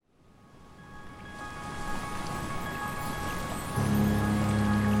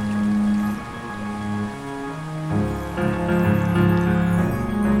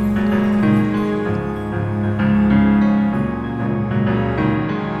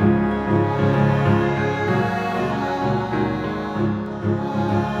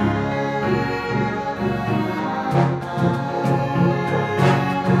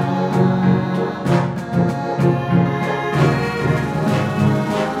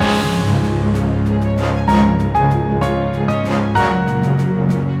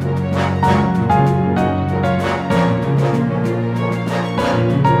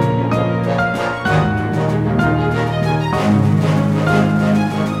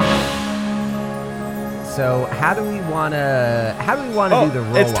So how do we want to do the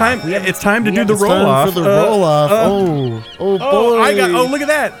roll? It's time. It's time to do the roll off. For the roll off. Oh boy! Look at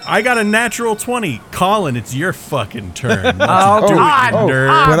that! I got a natural 20. Colin, it's your fucking turn. God.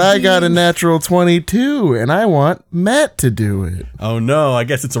 Nerd. But I got a natural 22, and I want Matt to do it. Oh no! I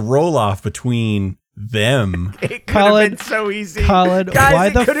guess it's a roll off between them. It could have been so easy. Colin, guys, why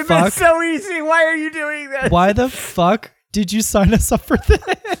it the could have been fuck? so easy. Why are you doing this? Why the fuck did you sign us up for this?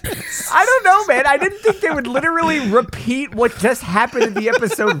 I don't know, man. I didn't think they would literally repeat what just happened in the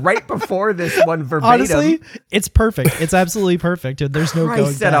episode right before this one verbatim. Honestly, it's perfect. It's absolutely perfect. And there's no going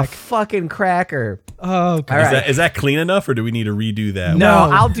Christ, said back. a fucking cracker. Oh, God. All right. Is that clean enough, or do we need to redo that? No,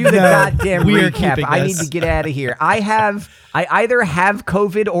 I'll do the goddamn we are recap. keeping I need this. to get out of here. I either have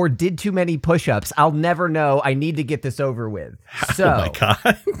COVID or did too many push-ups. I'll never know. I need to get this over with. So, Oh my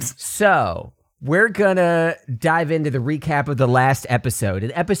god. So we're gonna dive into the recap of the last episode,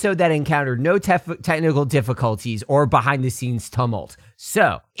 an episode that encountered no technical difficulties or behind-the-scenes tumult.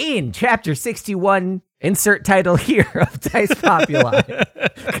 So, in Chapter 61, insert title here of Dice Populi,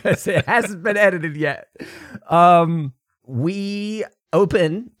 because it hasn't been edited yet. We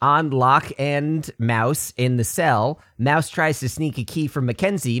open on Locke and Mouse in the cell. Mouse tries to sneak a key from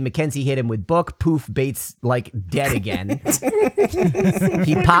Mackenzie. Mackenzie hit him with book. Poof, Bates like dead again.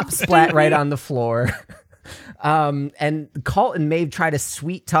 He pops splat right on the floor. And Colt and Maeve try to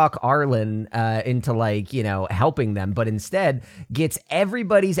sweet talk Arlen into helping them, but instead gets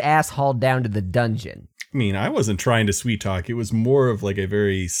everybody's ass hauled down to the dungeon. I mean, I wasn't trying to sweet talk. It was more of like a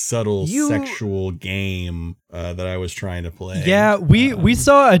very subtle sexual game that I was trying to play. Yeah, we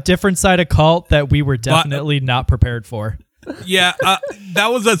saw a different side of Cult that we were definitely not prepared for. Yeah, that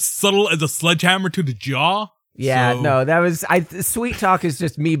was as subtle as a sledgehammer to the jaw. Yeah, so. no, that was sweet talk is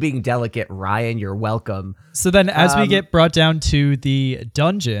just me being delicate. Ryan, you're welcome. So then as we get brought down to the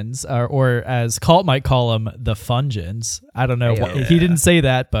dungeons, or as Cult might call them, the fungeons. I don't know. He didn't say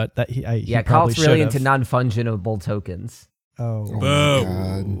that, but that he probably Cult's really should've. into non-fungible tokens.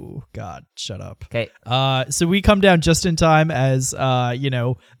 Oh, God, shut up. Okay. So we come down just in time as,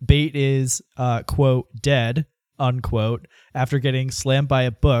 Bait is, quote, dead, unquote, after getting slammed by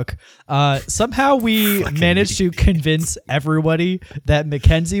a book. Somehow we managed to convince everybody that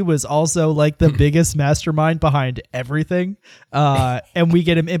Mackenzie was also like the biggest mastermind behind everything. And we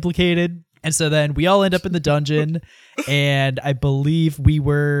get him implicated. And so then we all end up in the dungeon, and I believe we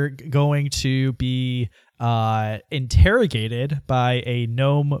were going to be interrogated by a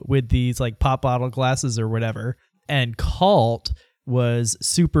gnome with these like pop bottle glasses or whatever. And Cult was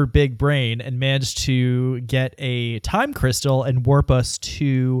super big brain and managed to get a time crystal and warp us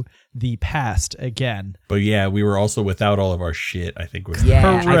to the past again. But yeah, we were also without all of our shit, I think.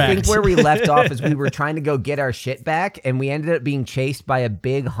 Yeah, Correct. I think where we left off is we were trying to go get our shit back, and we ended up being chased by a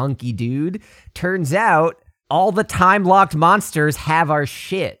big hunky dude. Turns out all the time-locked monsters have our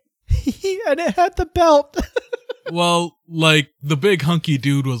shit. And it had the belt. Well, like the big hunky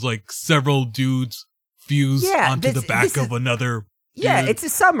dude was like several dudes fused onto the back of another. Yeah, dude. it's a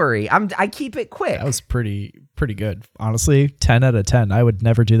summary. I keep it quick. That was pretty good. Honestly, 10 out of 10. I would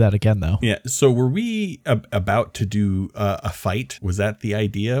never do that again, though. Yeah. So were we about to do a fight? Was that the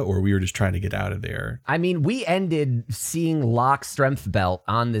idea, or we were just trying to get out of there? I mean, we ended seeing Locke's strength belt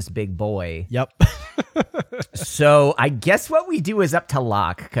on this big boy. Yep. So I guess what we do is up to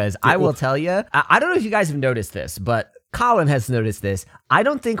Locke, because I will tell you, I don't know if you guys have noticed this, but Colin has noticed this. I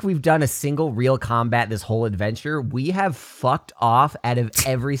don't think we've done a single real combat this whole adventure. We have fucked off out of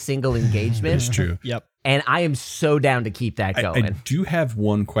every single engagement. It's true. Yep. And I am so down to keep that going. I do have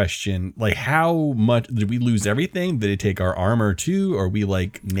one question. Like, how much did we lose everything? Did it take our armor too? Are we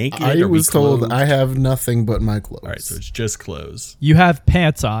like naked? I Are we was told clothed? I have nothing but my clothes. All right, so it's just clothes. You have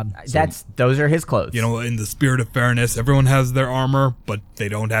pants on. Those are his clothes. You know, in the spirit of fairness, everyone has their armor, but they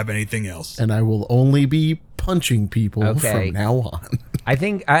don't have anything else. And I will only be punching people Okay. from now on. I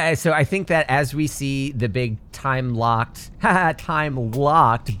think that as we see the big time locked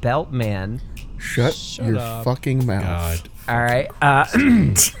belt man. Shut your up. fucking mouth. God. All right.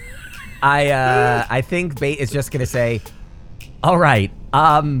 I think Bait is just gonna say, all right.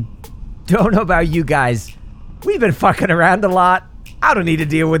 Don't know about you guys. We've been fucking around a lot. I don't need to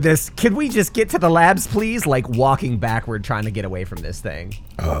deal with this. Can we just get to the labs, please? Like walking backward, trying to get away from this thing.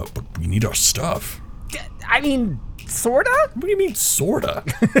 But we need our stuff. I mean, sorta? What do you mean, sorta?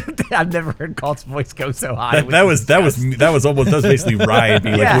 I've never heard Colt's voice go so high. That was basically Ryan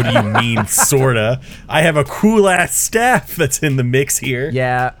being Yeah. like, "What do you mean, sorta? I have a cool ass staff that's in the mix here."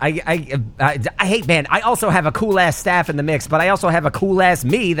 Yeah, I hate, man. I also have a cool ass staff in the mix, but I also have a cool ass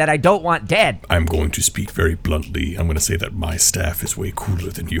me that I don't want dead. I'm going to speak very bluntly. I'm going to say that my staff is way cooler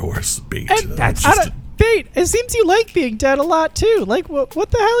than yours, Bait. That's just Bait, it seems you like being dead a lot too. Like, what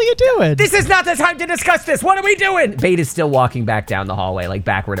the hell are you doing? This is not the time to discuss this. What are we doing? Bait is still walking back down the hallway, like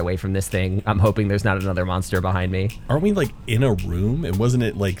backward away from this thing. I'm hoping there's not another monster behind me. Aren't we like in a room? And wasn't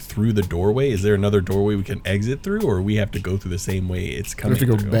it like through the doorway? Is there another doorway we can exit through, or we have to go through the same way it's We coming have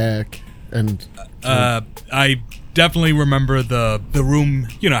to go through? back and I definitely remember the room,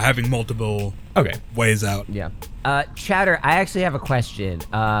 having multiple Okay. ways out. Yeah. Chatter, I actually have a question.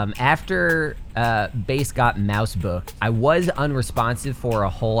 After Base got mouse booked, I was unresponsive for a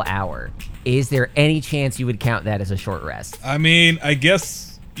whole hour. Is there any chance you would count that as a short rest? I mean, I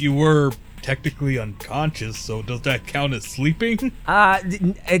guess you were technically unconscious, so does that count as sleeping?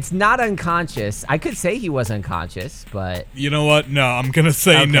 It's not unconscious. I could say he was unconscious, but You know what? No, I'm gonna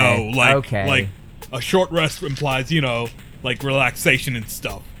say Okay, no. Like, okay. like a short rest implies, like relaxation and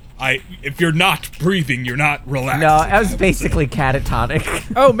stuff. If you're not breathing, you're not relaxed. no, I was basically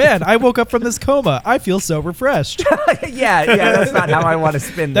catatonic. Oh man, I woke up from this coma. I feel so refreshed. yeah, that's not how I want to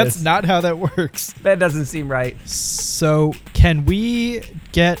spin this. That's not how that works. That doesn't seem right. So, can we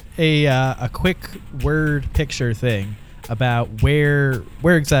get a quick word picture thing about where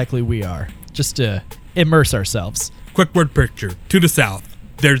exactly we are, just to immerse ourselves? Quick word picture. To the south,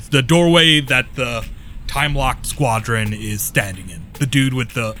 there's the doorway that the time-locked squadron is standing in. The dude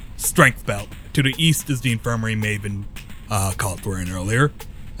with the strength belt. To the east is the infirmary Maven called were in earlier.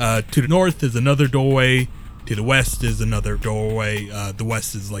 To the north is another doorway. To the west is another doorway. The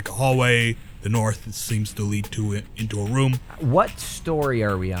west is like a hallway. The north seems to lead into a room. What story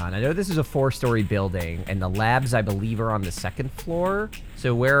are we on? I know this is a 4-story building, and the labs, I believe, are on the 2nd floor.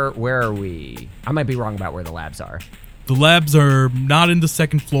 So where are we? I might be wrong about where the labs are. The labs are not in the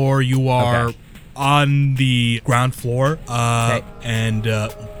 2nd floor. You are Okay. on the ground floor, Okay. and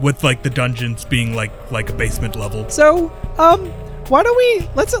with like the dungeons being like a basement level. So, why don't we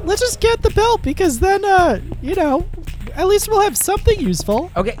let's just get the belt, because then at least we'll have something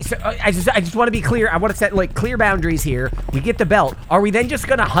useful. Okay, so I just want to be clear. I want to set like clear boundaries here. We get the belt. Are we then just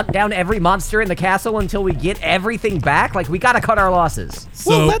gonna hunt down every monster in the castle until we get everything back? Like, we gotta cut our losses.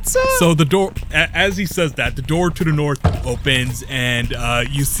 So, Well, let's, so the door, as he says that, the door to the north opens, and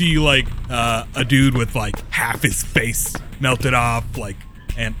you see like a dude with like half his face melted off, like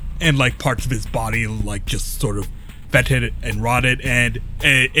and like parts of his body like just sort of fetid and rotted, and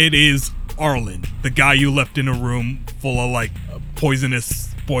it is Arlen, the guy you left in a room full of like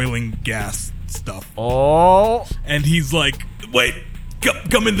poisonous boiling gas stuff. Oh, And he's like, "Wait,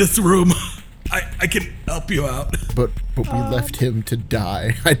 come in this room. I can help you out." but we left him to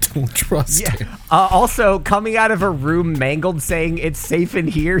die. I don't trust him. also, coming out of a room mangled saying it's safe in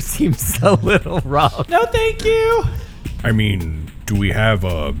here seems a little rough. No, thank you. I mean, do we have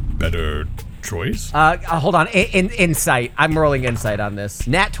a better choice? Hold on. Insight. I'm rolling insight on this.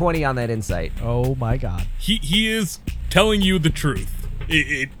 Nat 20 on that insight. Oh my god. He is telling you the truth.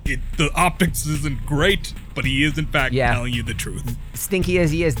 The optics isn't great, but he is in fact Yeah. telling you the truth. Stinky as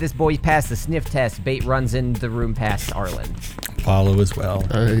he is, this boy passed the sniff test. Bait runs in the room past Arlen. Follow as well.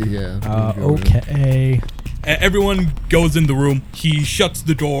 Yeah. Okay. Everyone goes in the room. He shuts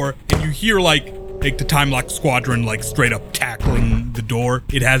the door, and you hear like the time lock squadron like straight up tackling the door.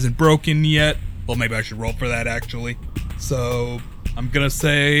 It hasn't broken yet. Well, maybe I should roll for that actually. So I'm gonna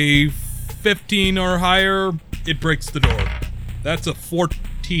say 15 or higher. It breaks the door. That's a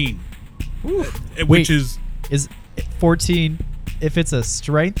 14. Which Wait. is Is 14 if it's a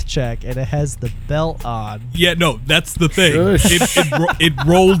strength check and it has the belt on? yeah, no, that's the thing. Shush. It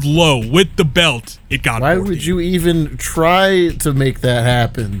rolled low with the belt. It got. Why 14. would you even try to make that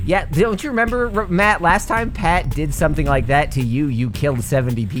happen? Yeah, don't you remember, Matt, last time Pat did something like that to you, you killed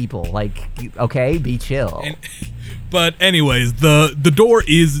 70 people. Like, okay, be chill. But anyways, the door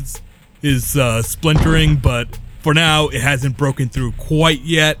is splintering, but for now it hasn't broken through quite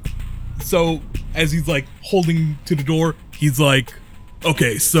yet. So as he's like holding to the door, he's like,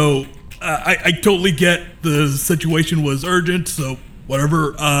 "Okay, so I totally get the situation was urgent. So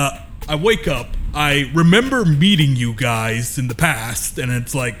whatever. I wake up. I remember meeting you guys in the past, and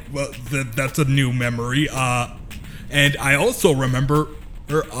it's like, well, that's a new memory. And I also remember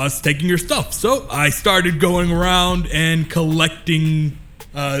us taking your stuff. So I started going around and collecting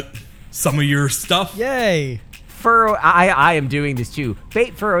some of your stuff. Yay. Furrow, I am doing this too.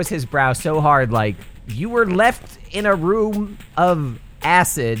 Bait furrows his brow so hard, like, you were left in a room of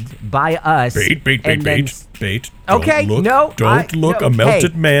acid by us. Bait. and then- Bait. Okay, Don't look, no, Don't look no, a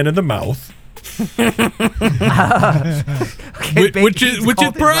melted hey. man in the mouth. Okay, Bait Which is needs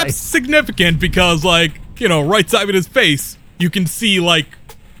cult perhaps advice. significant because, like, right side of his face, you can see like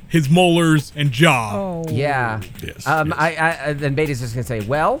his molars and jaw. Oh. Yeah. Yes. I then Beta's just gonna say,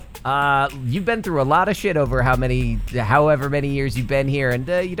 well, you've been through a lot of shit over however many years you've been here, and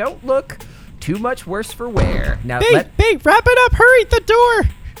you don't look too much worse for wear. Now, Bait, wrap it up. Hurry, the door.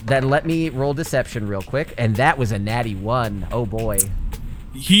 then let me roll deception real quick, and that was a natty 1. Oh boy.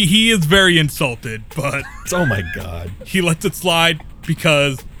 He is very insulted, but Oh my god. he lets it slide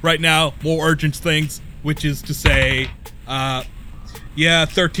because right now more urgent things, which is to say,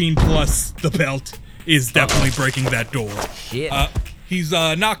 13 plus the belt is definitely breaking that door. Shit. He's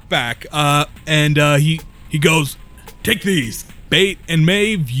knocked back, and he goes, take these. Bait and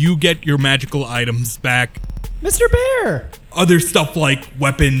Maeve, you get your magical items back. Mr. Bear. Other stuff like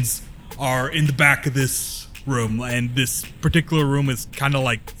weapons are in the back of this room, and this particular room is kind of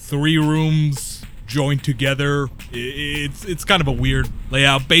like 3 rooms joined together. It's kind of a weird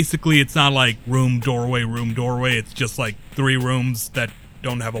layout. Basically, it's not like room, doorway. It's just like 3 rooms that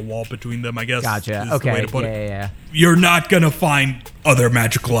don't have a wall between them, I guess. Gotcha. is the way Okay. to put it. Yeah. You're not gonna find other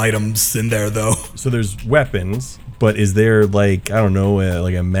magical items in there, though. So there's weapons, but is there like, I don't know,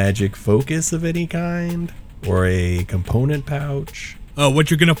 like a magic focus of any kind? Or a component pouch?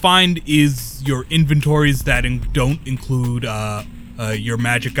 What you're gonna find is your inventories that don't include your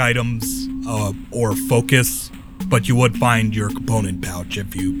magic items or focus, but you would find your component pouch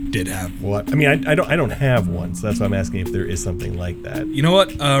if you did have. What? I mean, I don't have one, so that's why I'm asking if there is something like that. You know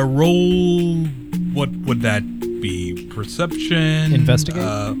what? Roll. What would that be? Perception. Investigate?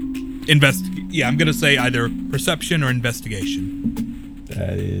 Investigate. Yeah, I'm gonna say either perception or investigation.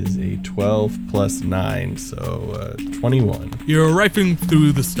 That is a 12 plus 9, so 21. You're rifling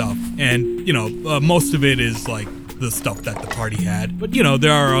through the stuff, and most of it is like the stuff that the party had. But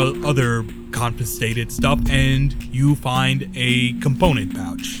there are other confiscated stuff, and you find a component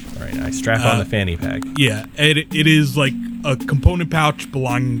pouch. All right, I strap on the fanny pack. Yeah, it is like a component pouch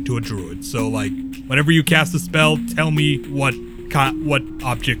belonging to a druid. So like, whenever you cast a spell, tell me what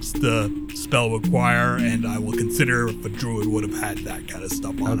objects the spell would require, and I will consider if a druid would have had that kind of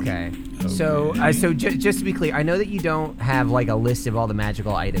stuff on him. Okay. So just to be clear, I know that you don't have like a list of all the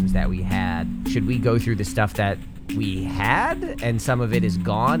magical items that we had. Should we go through the stuff that we had and some of it is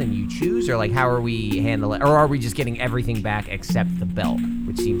gone and you choose, or like how are we handling, or are we just getting everything back except the belt,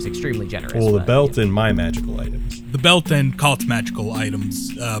 which seems extremely generous? Well, the but, belt and my magical items. The belt and Cult's magical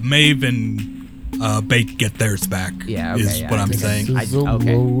items. Maeve and Bait get theirs back. Yeah, okay, is yeah, what I I'm think saying. This is a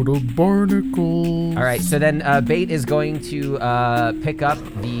okay. load of barnacles. All right, so then Bait is going to pick up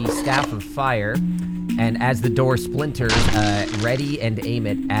the Staff of Fire, and as the door splinters, ready and aim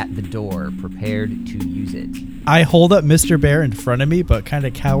it at the door, prepared to use it. I hold up Mr. Bear in front of me, but kind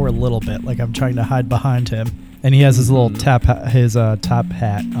of cower a little bit, like I'm trying to hide behind him. And he has his little top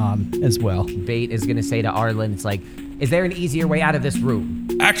hat on as well. Bait is going to say to Arlen, it's like, is there an easier way out of this room?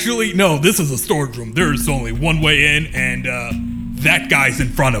 Actually, no, this is a storage room. There's only one way in, and that guy's in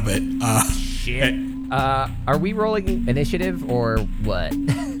front of it. Shit. Are we rolling initiative or what?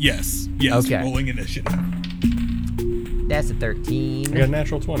 Yes, Okay. rolling initiative. That's a 13. I got a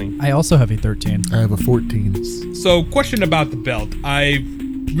natural 20. I also have a 13. I have a 14. So, question about the belt. I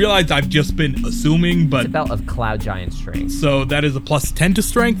realized I've just been assuming, but It's a belt of Cloud Giant strength. so that is a plus 10 to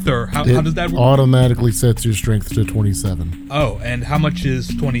strength, or how It does that work? automatically sets your strength to 27. Oh, and how much is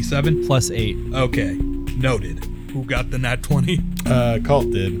 27? Plus 8. Okay, noted. Who got the nat 20?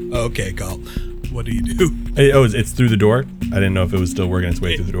 Colt did. Okay, Colt. What do you do? It's through the door? I didn't know if it was still working its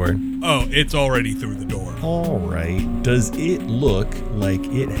way through the door. Oh, it's already through the door. All right. Does it look like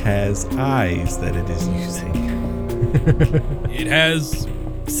it has eyes that it is using? It has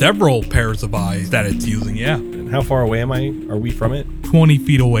several pairs of eyes that it's using, yeah. And how far away are we from it? 20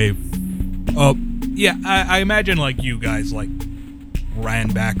 feet away. Oh, yeah, I imagine like you guys like ran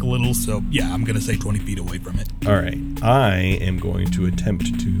back a little, so yeah, I'm gonna say 20 feet away from it. All right. I am going to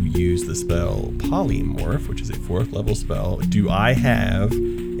attempt to use the spell Polymorph, which is a 4th level spell. Do I have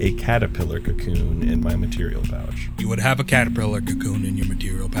a caterpillar cocoon in my material pouch? You would have a caterpillar cocoon in your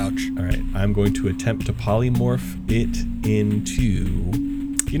material pouch. All right. I'm going to attempt to polymorph it into...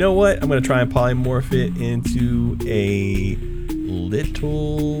 You know what? I'm going to try and polymorph it into a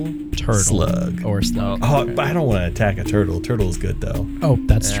little Turtle. slug. Or slug. Oh, but I don't want to attack a turtle. Turtle's good, though. Oh,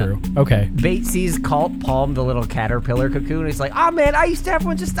 that's true. Okay. Bait sees Colt palm the little caterpillar cocoon. He's like, oh man, I used to have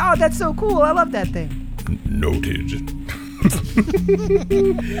one just, oh, that's so cool. I love that thing. Noted.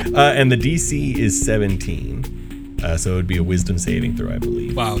 And the DC is 17. So it would be a wisdom saving throw, I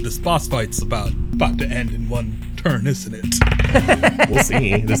believe. Wow, this boss fight's about to end in one turn, isn't it? We'll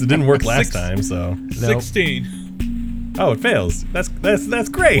see. This didn't work last time, so. 16. Oh, it fails. That's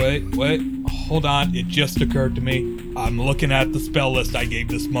great. Wait, hold on. It just occurred to me. I'm looking at the spell list I gave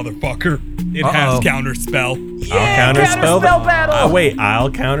this motherfucker. It has counterspell. I'll counterspell battle! I'll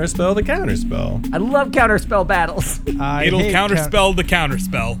counterspell the counterspell. I love counterspell battles. It'll counterspell the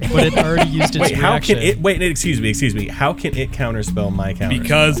counterspell. But it already used its Wait, how reaction. can it? Wait, excuse me. How can it counterspell my counterspell?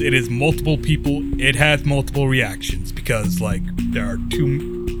 Because it is multiple people. It has multiple reactions. Because like there are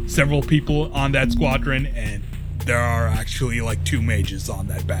several people on that squadron, and there are actually like 2 mages on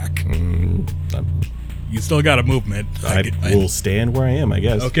that back. You still got a movement. I will stand where I am, I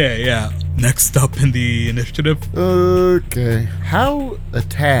guess. Okay, yeah. Next up in the initiative. Okay. How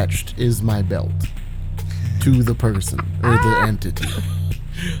attached is my belt to the person or the entity?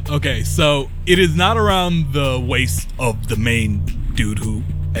 Okay, so it is not around the waist of the main dude who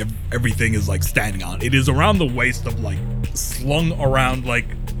everything is like standing on. It is around the waist of like slung around like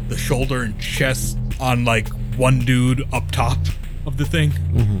the shoulder and chest on like one dude up top of the thing.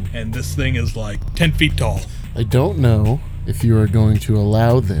 And this thing is like 10 feet tall. I don't know if you are going to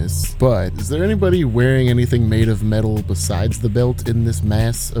allow this, but is there anybody wearing anything made of metal besides the belt in this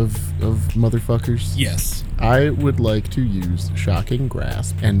mass of motherfuckers? Yes. I would like to use Shocking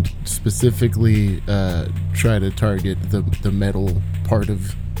Grasp and specifically try to target the metal part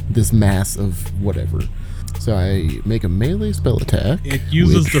of this mass of whatever. So I make a melee spell attack. It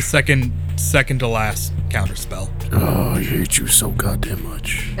uses which- the second to last counter spell. Oh, I hate you so goddamn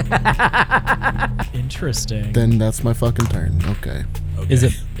much. Interesting. Then that's my fucking turn. Okay. Okay.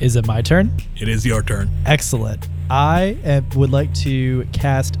 Is it my turn? It is your turn. Excellent. I would like to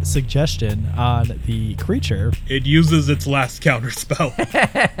cast Suggestion on the creature. It uses its last counter spell.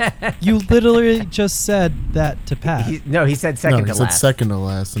 You literally just said that to Pat. He said second No, he to said last. second to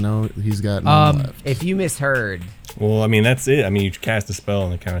last, and now he's got none left. If you misheard, Well, I mean, that's it. I mean, you cast a spell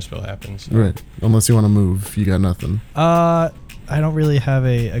and the counterspell happens. Right. Unless you want to move, you got nothing. I don't really have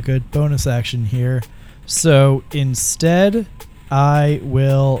a good bonus action here. So instead, I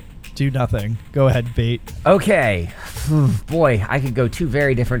will do nothing. Go ahead, Bait. okay. Boy, I could go 2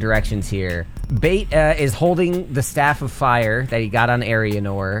 very different directions here. Bait is holding the staff of fire that he got on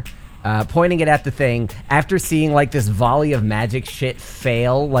Arianor, pointing it at the thing. After seeing like this volley of magic shit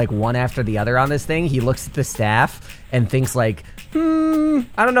fail like one after the other on this thing, he looks at the staff and thinks like, I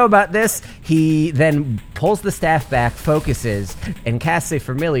don't know about this. He then pulls the staff back, focuses, and casts a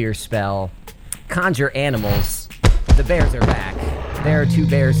familiar spell, Conjure Animals. The bears are back. There are 2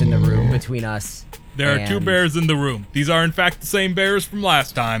 bears in the room between us. There are 2 and- bears in the room. These are in fact the same bears from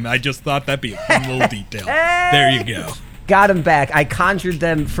last time. I just thought that'd be a fun little detail. There you go. Got them back. I conjured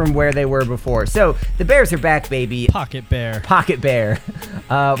them from where they were before. So the bears are back, baby. Pocket Bear. Pocket Bear.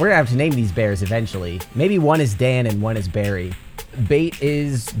 We're gonna have to name these bears eventually. Maybe one is Dan and one is Barry. Bait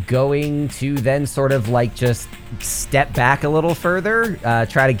is going to then sort of like just step back a little further,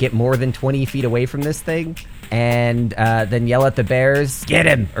 try to get more than 20 feet away from this thing, and then yell at the bears, "Get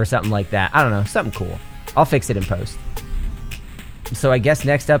him!" or something like that. I don't know, something cool. I'll fix it in post. So I guess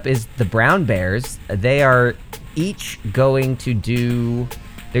next up is the brown bears. They are each going to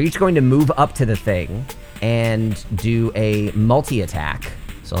move up to the thing and do a multi-attack.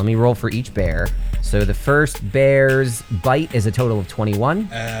 So let me roll for each bear. So the first bear's bite is a total of 21.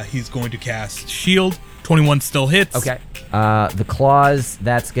 He's going to cast Shield. 21 still hits. Okay. The claws,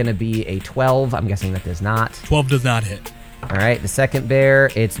 that's going to be a 12. I'm guessing that does not. 12 does not hit. All right. The second bear,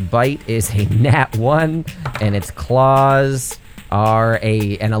 its bite is a nat 1, and its claws are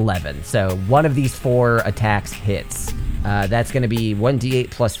an 11. So one of these 4 attacks hits. That's going to be 1d8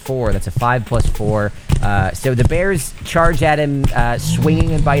 plus 4. That's a 5 plus 4. So the bears charge at him,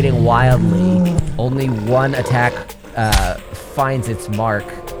 swinging and biting wildly. Only one attack finds its mark,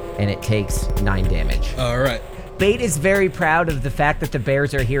 and it takes 9 damage. All right. Bait is very proud of the fact that the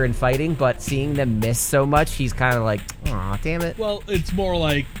bears are here and fighting, but seeing them miss so much, he's kind of like, aw, damn it. Well, it's more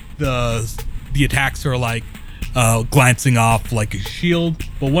like the attacks are like glancing off like a shield,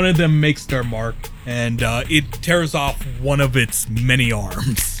 but one of them makes their mark, and it tears off one of its many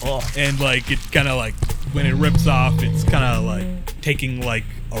arms. And like it kind of like when it rips off, it's kind of like taking like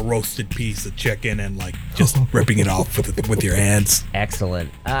a roasted piece of chicken and like just ripping it off with your hands.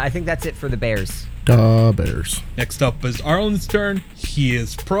 Excellent. I think that's it for the bears. Bears. Next up is Arlen's turn. He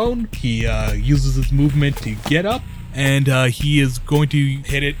is prone. He uses his movement to get up, and he is going to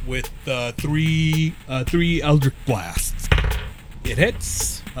hit it with 3 Eldritch Blasts. It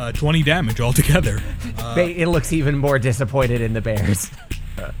hits 20 damage altogether. It looks even more disappointed in the bears.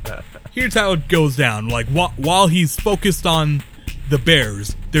 Here's how it goes down. Like while he's focused on the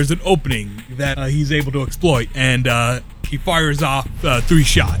bears, there's an opening that he's able to exploit, and he fires off 3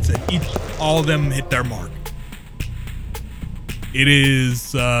 shots, and all of them hit their mark. It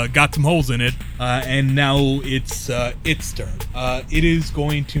is got some holes in it, and now it's turn. It is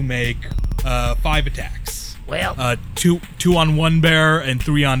going to make 5 attacks. Well. Two on one bear and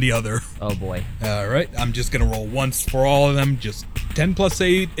 3 on the other. Oh boy. All right, I'm just gonna roll once for all of them. Just 10 plus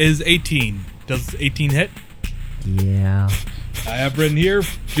 8 is 18. Does 18 hit? Yeah. I have written here,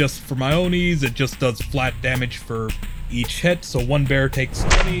 just for my own ease, it just does flat damage for each hit. So one bear takes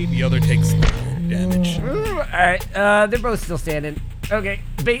 20, the other takes 30 damage. All right. They're both still standing. Okay.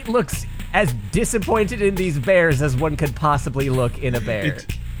 Bait looks as disappointed in these bears as one could possibly look in a bear.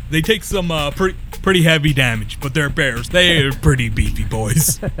 They take some pretty heavy damage, but they're bears. They're pretty beefy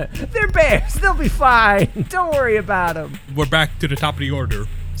boys. They're bears. They'll be fine. Don't worry about them. We're back to the top of the order,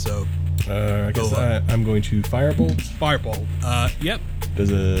 so I guess I'm going to Firebolt. Fireball. Yep.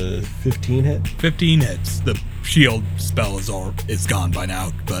 Does a 15 hit? 15 hits. The shield spell is gone by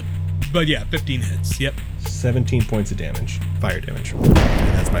now, but yeah, 15 hits. Yep. 17 points of damage. Fire damage. And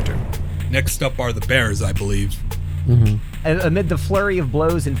that's my turn. Next up are the bears, I believe. Amid the flurry of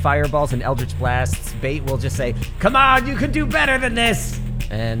blows and fireballs and eldritch blasts, Bait will just say, "Come on, you can do better than this!"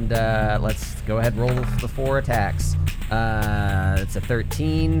 And let's go ahead and roll the 4 attacks. It's a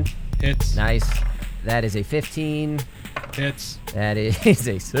 13. Hits. Nice. That is a 15. Hits. That is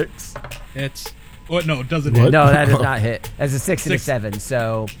a 6. Hits. What? No, it doesn't What? hit. No, that does not hit. That's a 6 and a 6. 7.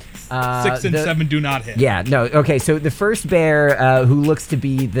 So 6 and 7 do not hit. Yeah, no. Okay, so the first bear, who looks to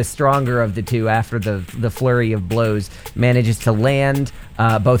be the stronger of the two after the flurry of blows, manages to land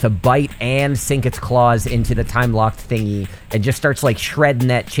both a bite and sink its claws into the time-locked thingy and just starts, like, shredding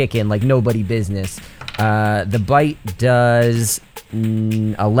that chicken like nobody business. The bite does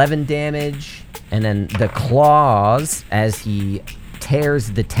 11 damage, and then the claws, as he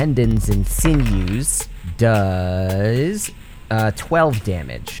tears the tendons and sinews, does 12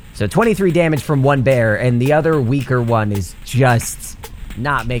 damage. So 23 damage from one bear, and the other weaker one is just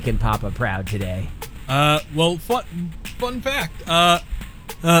not making Papa proud today. Well, fun fact.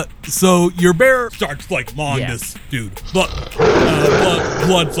 So your bear starts like mauling this dude.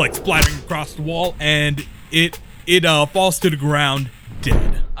 Blood's like splattering across the wall, and it falls to the ground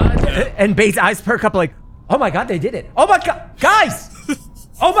dead. And Bait's eyes perk up like, oh my god, they did it. Oh my god, guys!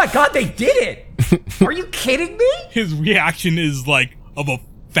 Oh my god, they did it! Are you kidding me? His reaction is like of a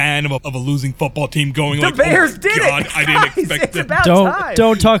fan of a losing football team going The like, Bears oh did god, it! I didn't Guys, expect it's that. about time.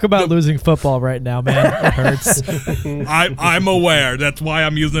 Don't talk about losing football right now, man. It hurts. I'm aware. That's why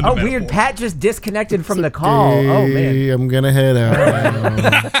I'm using the Oh, metaphor. weird. Pat just disconnected from the call. Oh, man. Hey, I'm gonna head out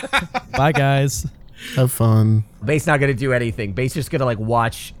now. Bye, guys. Have fun. Bait's not going to do anything. Bait's just going to, like,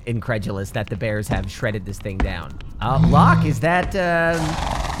 watch incredulous that the Bears have shredded this thing down. Locke, is that,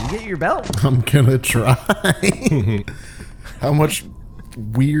 you get your belt? I'm gonna try. How much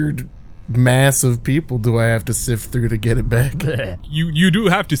weird mass of people do I have to sift through to get it back? You do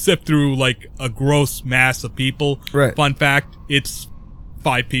have to sift through like a gross mass of people. Right. Fun fact, it's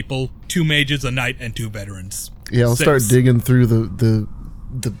 5 people, 2 mages, a knight, and 2 veterans. Yeah, I'll 6. start digging through the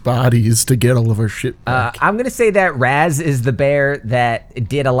bodies to get all of our shit back. I'm going to say that Raz is the bear that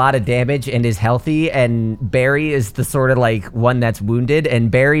did a lot of damage and is healthy, and Barry is the sort of, like, one that's wounded,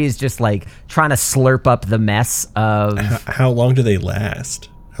 and Barry is just, like, trying to slurp up the mess of... How long do they last?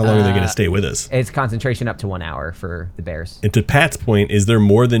 How long are they going to stay with us? It's concentration up to 1 hour for the Bears. And to Pat's point, is there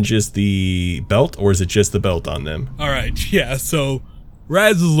more than just the belt, or is it just the belt on them? All right, yeah. So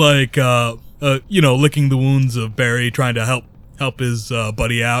Raz is like, licking the wounds of Barry, trying to help his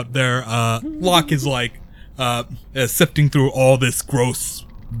buddy out there. Locke is like sifting through all this gross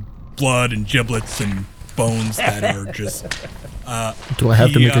blood and giblets and bones that are just. Do I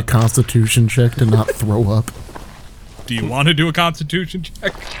have to make yeah. a constitution check to not throw up? Do you want to do a constitution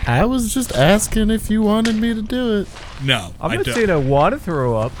check? I was just asking if you wanted me to do it. No, I'm I not don't. saying I want to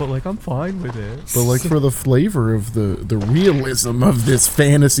throw up, but, like, I'm fine with it. But like for the flavor of the realism of this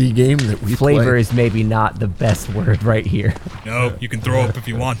fantasy game that we Flavor play. is maybe not the best word right here. No, you can throw up if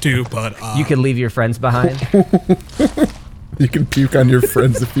you want to, but You can leave your friends behind. You can puke on your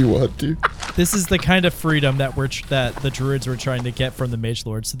friends if you want to. This is the kind of freedom that that the druids were trying to get from the mage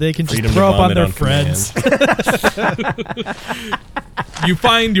lords, so they can just Freedom to throw up on vomit their on friends. you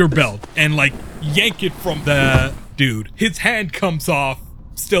find your belt and like yank it from the dude. His hand comes off,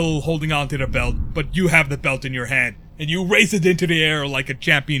 still holding on to the belt, but you have the belt in your hand and you raise it into the air like a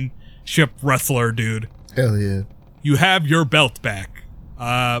championship wrestler, dude. Hell yeah. You have your belt back.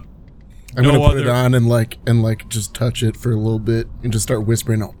 I'm gonna put it on and like just touch it for a little bit and just start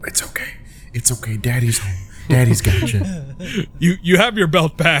whispering, "Oh, it's okay. It's okay. Daddy's home. Daddy's got you." You have your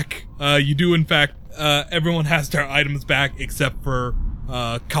belt back. You do in fact. Everyone has their items back except for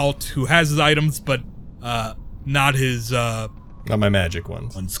Kalt, who has his items, but not his Not my magic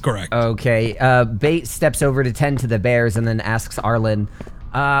ones. That's correct. Okay, Bait steps over to tend to the bears and then asks Arlen,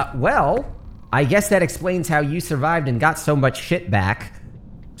 well, I guess that explains how you survived and got so much shit back.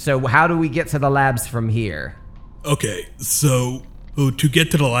 So how do we get to the labs from here? Okay, so to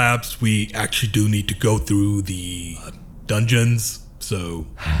get to the labs, we actually do need to go through the dungeons. So,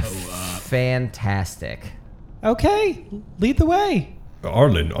 Fantastic. Okay, lead the way.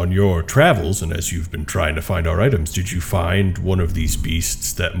 Arlen, on your travels, and as you've been trying to find our items, did you find one of these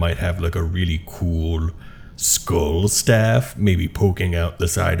beasts that might have like a really cool skull staff, maybe poking out the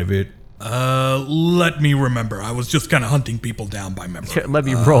side of it? let me remember. I was just kind of hunting people down by memory. Let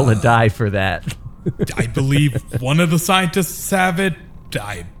me roll a die for that. I believe one of the scientists have it.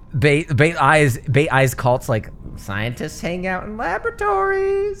 Bait eyes cults like scientists hang out in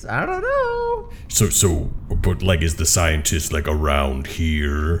laboratories. I don't know. But like, is the scientist like around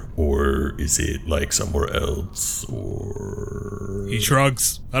here, or is it like somewhere else, or? He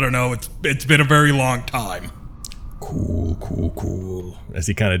shrugs. I don't know. It's been a very long time. Cool. As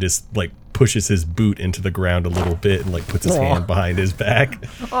he kind of just like pushes his boot into the ground a little bit and like puts his hand behind his back.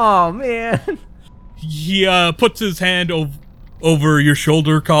 Oh man. He puts his hand over your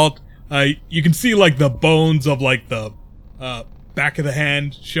shoulder, Colt. You can see like the bones of like the back of the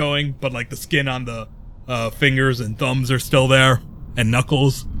hand showing, but like the skin on the fingers and thumbs are still there, and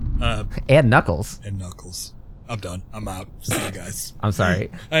knuckles. And Knuckles. I'm done. I'm out. See you guys. I'm sorry.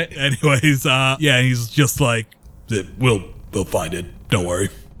 Anyways, yeah, he's just like, we'll find it. Don't worry.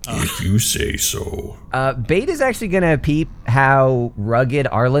 If you say so. Bait is actually gonna peep how rugged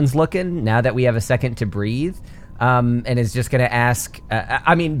Arlen's looking now that we have a second to breathe. And is just gonna ask.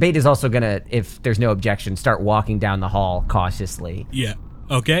 Bait is also gonna, if there's no objection, start walking down the hall cautiously. Yeah.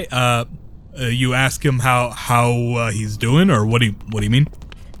 Okay. You ask him how he's doing, or what do you mean?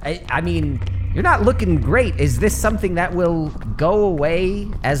 I mean, you're not looking great. Is this something that will go away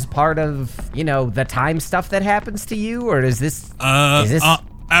as part of, the time stuff that happens to you, or is this?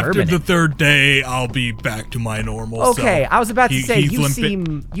 After permanent? the third day, I'll be back to my normal. Okay, I was about to say you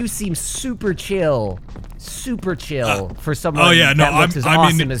limping. seem super chill for someone yeah, no, that looks as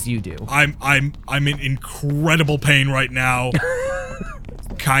awesome as you do. I'm in incredible pain right now.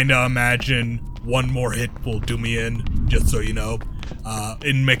 Kinda imagine one more hit will do me in, just so you know.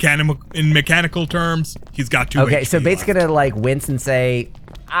 In mechanical terms, he's got 2 Okay, HP so Bait's left. gonna like wince and say,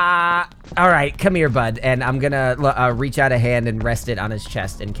 all right, come here, bud, and I'm gonna reach out a hand and rest it on his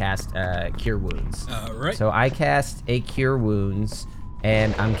chest and cast Cure Wounds. All right. So I cast a Cure Wounds,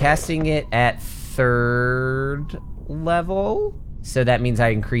 and I'm casting it at 3rd level, so that means I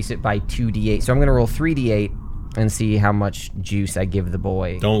increase it by 2d8. So I'm gonna roll 3d8 and see how much juice I give the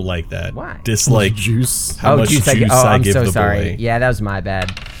boy. Don't like that. Why? Dislike juice. how much juice I I'm give so the sorry. boy. Yeah, that was my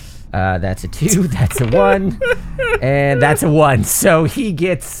bad. That's a 2, that's a 1, and that's a 1. So he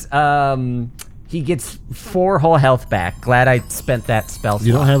gets 4 whole health back. Glad I spent that spell slot.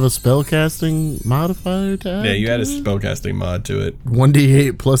 You don't have a spellcasting modifier to add? Yeah, you add a spellcasting mod to it.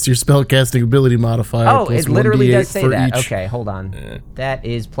 1d8 plus your spellcasting ability modifier. Oh, plus it literally 1d8 does say for that. each. Okay, hold on. That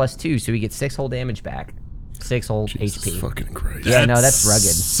is +2, so he gets 6 whole damage back. 6 whole Jesus HP. fucking Christ. Yeah, no, that's rugged.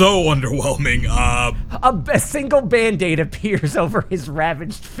 So underwhelming. A single band-aid appears over his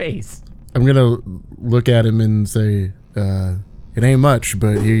ravaged face. I'm gonna look at him and say, it ain't much,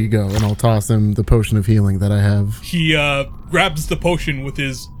 but here you go. And I'll toss him the potion of healing that I have. He grabs the potion with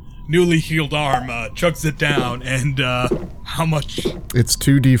his newly healed arm, chugs it down, and how much? It's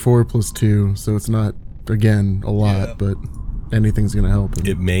 2d4 plus 2, so it's not, again, a lot, Yeah. but anything's gonna help him.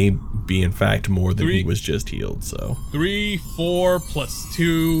 It may be, in fact, more than 3. he was just healed, so. 3, 4 plus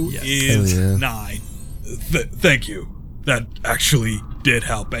 2 Yes. is Hell yeah. 9. Thank you. That actually did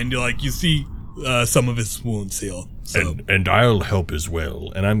help, and you see some of his wounds heal. So And I'll help as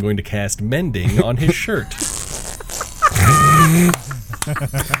well, and I'm going to cast Mending on his shirt.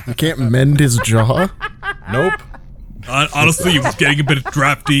 You can't mend his jaw? Nope. honestly, it was getting a bit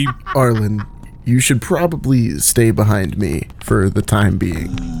drafty. Arlen, you should probably stay behind me for the time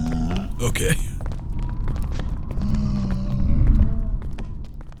being. Okay.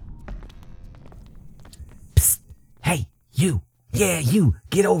 Hey, you. Yeah, you.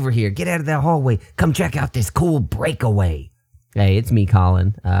 Get over here. Get out of that hallway. Come check out this cool breakaway. Hey, it's me,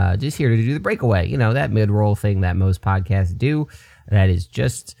 Colin. Just here to do the breakaway. That mid-roll thing that most podcasts do. That is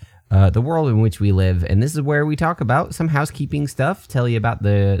just the world in which we live. And this is where we talk about some housekeeping stuff, tell you about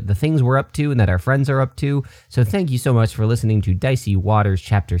the things we're up to and that our friends are up to. So thank you so much for listening to Dicey Waters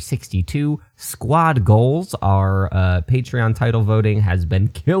Chapter 62, Squad Goals. Our Patreon title voting has been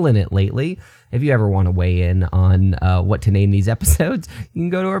killing it lately. if you ever want to weigh in on what to name these episodes, you can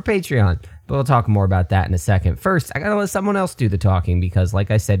go to our Patreon. But we'll talk more about that in a second. First, I gotta let someone else do the talking because,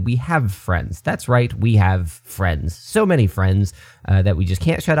 like I said, we have friends. That's right, we have friends. So many friends that we just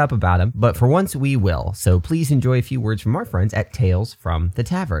can't shut up about them. But for once, we will. So please enjoy a few words from our friends at Tales from the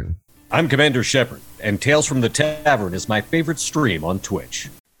Tavern. I'm Commander Shepard, and Tales from the Tavern is my favorite stream on Twitch.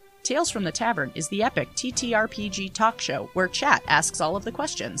 Tales from the Tavern is the epic TTRPG talk show where chat asks all of the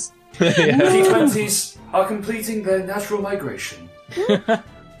questions. D20s are completing their natural migration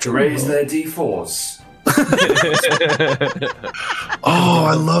to raise their D4s. Oh,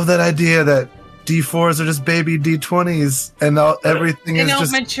 I love that idea that D4s are just baby D20s and everything They is don't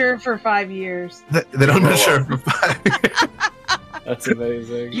just... mature for 5 years. They don't mature for 5 years. That's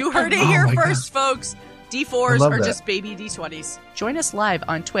amazing. You heard it here my first, folks. D4s love are that. just baby D20s. Join us live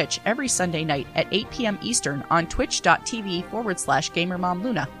on Twitch every Sunday night at 8 p.m. Eastern on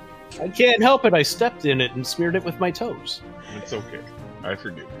twitch.tv/GamerMomLuna. I can't help it. I stepped in it and smeared it with my toes. It's okay. I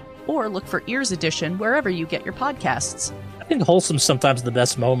forgive you. Or look for Ears Edition wherever you get your podcasts. I think wholesome's sometimes the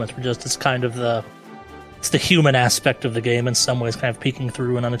best moments. Where just it's kind of the human aspect of the game in some ways, kind of peeking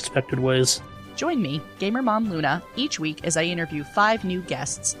through in unexpected ways. Join me, Gamer Mom Luna, each week as I interview 5 new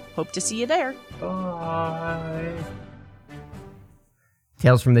guests. Hope to see you there. Bye.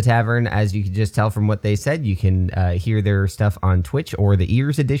 Tales from the Tavern, as you can just tell from what they said, you can hear their stuff on Twitch or the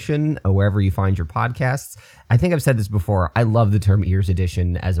Ears Edition, or wherever you find your podcasts. I think I've said this before. I love the term Ears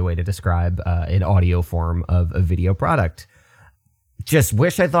Edition as a way to describe an audio form of a video product. Just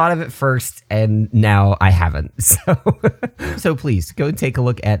wish I thought of it first, and now I haven't. So please go take a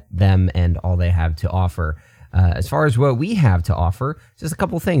look at them and all they have to offer. As far as what we have to offer, just a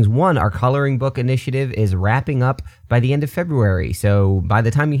couple things. One, our coloring book initiative is wrapping up by the end of February. So by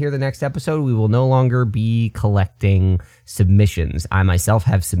the time you hear the next episode, we will no longer be collecting submissions. I myself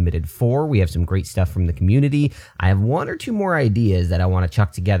have submitted 4. We have some great stuff from the community. I have 1 or 2 more ideas that I want to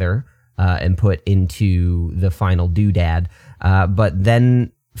chuck together and put into the final doodad. But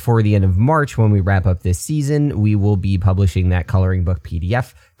then for the end of March, when we wrap up this season, we will be publishing that coloring book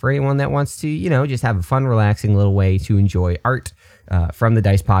PDF for anyone that wants to, just have a fun, relaxing little way to enjoy art from the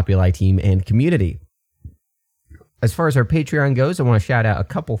Dice Populi team and community. As far as our Patreon goes, I want to shout out a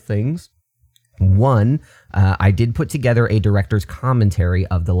couple things. One, I did put together a director's commentary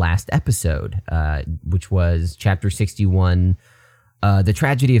of the last episode, which was Chapter 61, The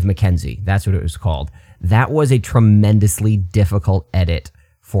Tragedy of Mackenzie. That's what it was called. That was a tremendously difficult edit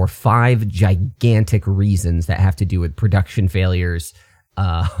for 5 gigantic reasons that have to do with production failures,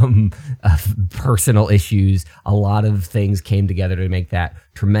 personal issues. A lot of things came together to make that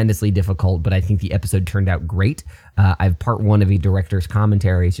tremendously difficult, but I think the episode turned out great. I have part 1 of a director's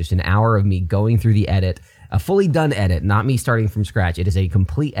commentary. It's just an hour of me going through the edit, a fully done edit, not me starting from scratch. It is a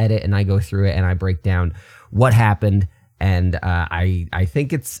complete edit, and I go through it and I break down what happened. And I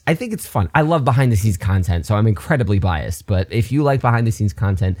think it's fun. I love behind the scenes content, so I'm incredibly biased. But if you like behind the scenes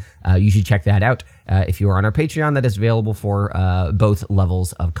content, you should check that out. If you are on our Patreon, that is available for both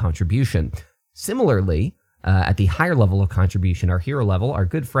levels of contribution. Similarly, at the higher level of contribution, our hero level, our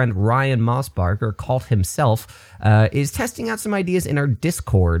good friend Ryan Mossbarger, Cult himself, is testing out some ideas in our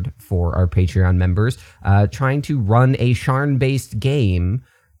Discord for our Patreon members, trying to run a Sharn-based game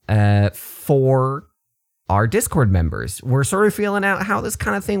for our Discord members. We're sort of feeling out how this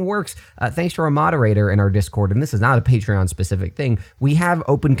kind of thing works. Thanks to our moderator in our Discord, and this is not a Patreon specific thing, we have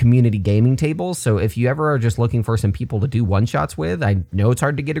open community gaming tables. So if you ever are just looking for some people to do one-shots with, I know it's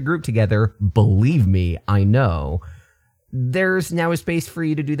hard to get a group together. Believe me, I know. There's now a space for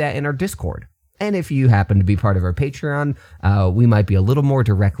you to do that in our Discord. And if you happen to be part of our Patreon, we might be a little more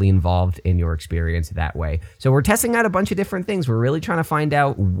directly involved in your experience that way. So we're testing out a bunch of different things. We're really trying to find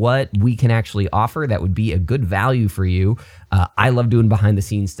out what we can actually offer that would be a good value for you. I love doing behind the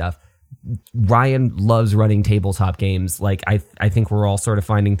scenes stuff. Ryan loves running tabletop games. Like I think we're all sort of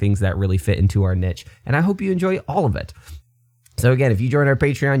finding things that really fit into our niche. And I hope you enjoy all of it. So again, if you join our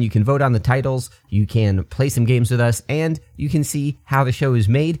Patreon, you can vote on the titles, you can play some games with us, and you can see how the show is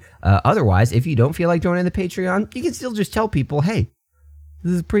made. Otherwise, if you don't feel like joining the Patreon, you can still just tell people, hey,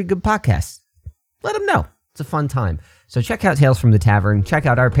 this is a pretty good podcast. Let them know. It's a fun time. So check out Tales from the Tavern, check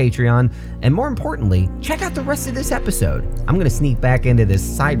out our Patreon, and more importantly, check out the rest of this episode. I'm going to sneak back into this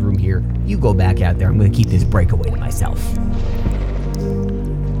side room here. You go back out there. I'm going to keep this breakaway to myself.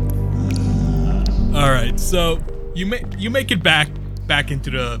 All right, so you make it back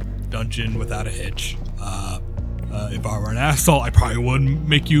into the dungeon without a hitch. If I were an asshole, I probably wouldn't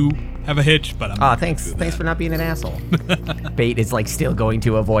make you have a hitch, but I'm not thanks for not being an asshole. Bait is like still going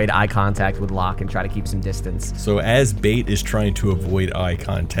to avoid eye contact with Locke and try to keep some distance. So as Bait is trying to avoid eye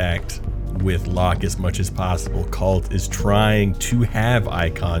contact, with Locke as much as possible. Colt is trying to have eye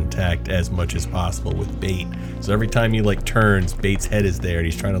contact as much as possible with Bait. So every time he like turns, Bait's head is there and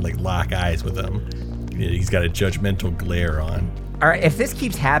he's trying to like lock eyes with him. He's got a judgmental glare on. All right, if this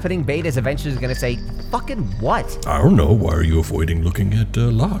keeps happening, Bait is eventually going to say, fucking what? I don't know. Why are you avoiding looking at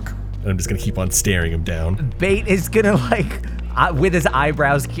Locke? And I'm just going to keep on staring him down. Bait is going to like, with his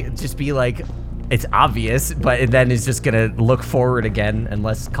eyebrows, just be like, it's obvious, but then is just going to look forward again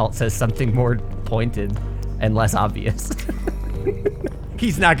unless Colt says something more pointed and less obvious.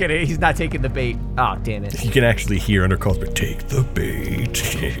 He's not taking the bait. Oh, damn it. You can actually hear under Colt's breath, take the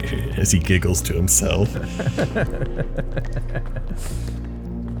bait, as he giggles to himself.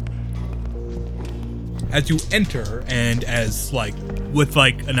 As you enter, and as like with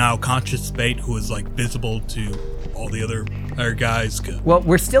like a now conscious Bait who is like visible to all the other guys. Well,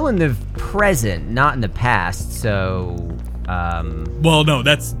 we're still in the present, not in the past, so well, no,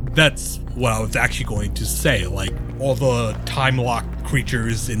 that's what I was actually going to say. Like all the time locked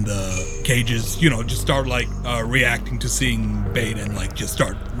creatures in the cages, just start like reacting to seeing Bait and like just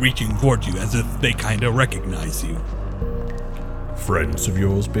start reaching towards you as if they kind of recognize you. Friends of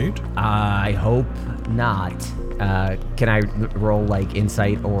yours, Bait? I hope not. Can I roll like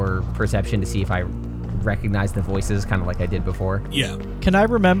insight or perception to see if I recognize the voices, kind of like I did before? Yeah. Can I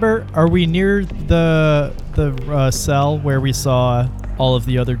remember? Are we near the cell where we saw all of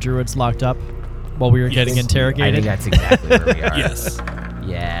the other druids locked up while we were getting interrogated? I think that's exactly where we are. Yes.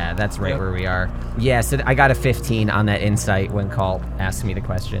 Yeah, that's right where we are. Yeah, so I got a 15 on that insight when Colt asked me the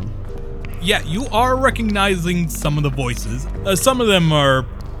question. Yeah, you are recognizing some of the voices. Some of them are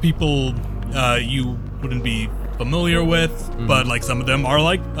people you wouldn't be familiar with, but like some of them are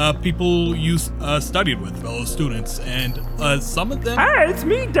like people you studied with, fellow students, and some of them. Hi, it's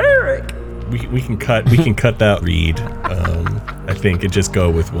me, Derek. We can cut that read. I think and just go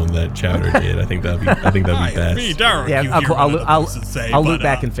with one that Chowder did. I think that'd be best. Me, Derek. Yeah, I'll look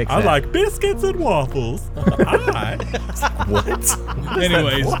back and fix I that. like biscuits and waffles. What?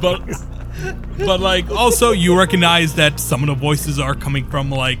 Anyways, but like also you recognize that some of the voices are coming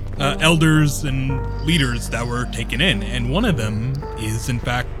from like elders and leaders that were taken in, and one of them is in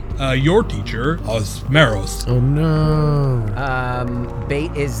fact your teacher, Osmeros. Oh no.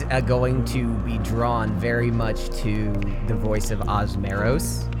 Bait is going to be drawn very much to the voice of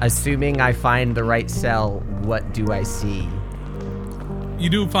Osmeros. Assuming I find the right cell, what do I see? You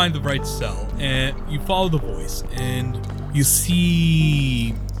do find the right cell, and you follow the voice, and you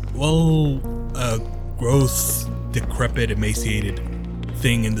see, well, a gross, decrepit, emaciated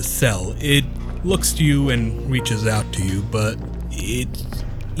thing in the cell. It looks to you and reaches out to you, but it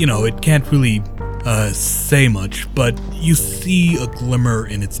can't really say much, but you see a glimmer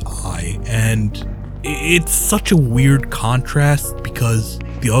in its eye, and it's such a weird contrast because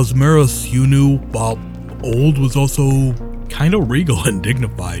the Osmeros you knew, while old, was also kind of regal and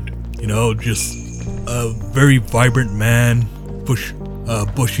dignified. Just a very vibrant man,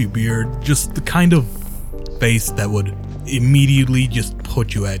 bushy beard, just the kind of face that would immediately just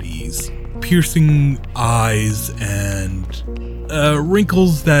put you at ease. Piercing eyes and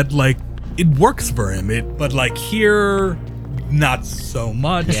wrinkles that, like, it works for him. But like here, not so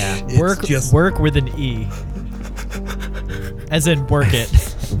much. Yeah, It's work with an E, as in work it.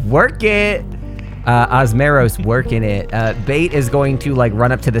 Work it. Osmeros working it. Bait is going to like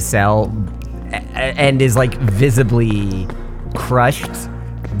run up to the cell and is like visibly crushed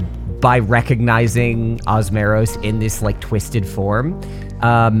by recognizing Osmeros in this like twisted form.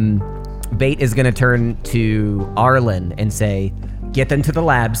 Bait is going to turn to Arlen and say, get them to the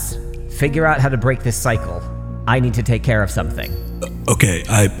labs, figure out how to break this cycle. I need to take care of something. Okay,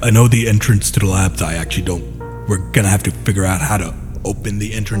 I know the entrance to the labs. I actually don't. We're going to have to figure out how to open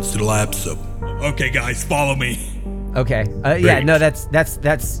the entrance to the labs. So, okay, guys, follow me. Okay. Yeah, no, that's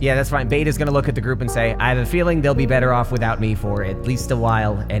fine. Bait is going to look at the group and say, I have a feeling they'll be better off without me for at least a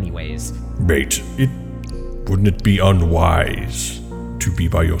while anyways. Bait, wouldn't it be unwise to be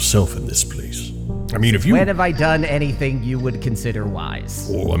by yourself in this place? I mean, if you... When have I done anything you would consider wise?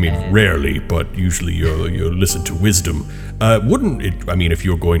 Well, I mean, rarely, but usually you listen to wisdom. Wouldn't it... I mean, if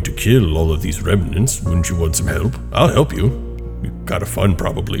you're going to kill all of these remnants, wouldn't you want some help? I'll help you. You've got a fun,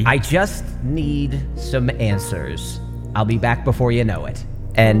 probably. I just need some answers. I'll be back before you know it.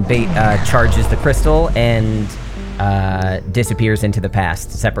 And Bait charges the crystal and disappears into the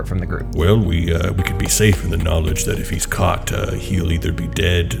past, separate from the group. Well, we could be safe in the knowledge that if he's caught, he'll either be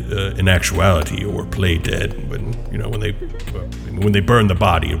dead in actuality or play dead. When they burn the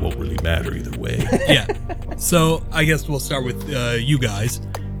body, it won't really matter either way. Yeah. So I guess we'll start with you guys.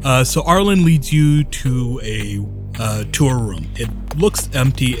 So Arlen leads you to a to her room. It looks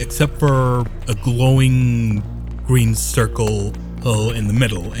empty except for a glowing green circle in the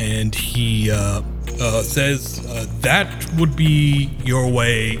middle, and he says that would be your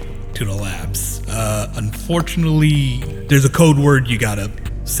way to the labs. Unfortunately, there's a code word you gotta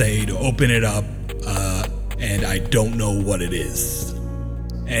say to open it up, and I don't know what it is.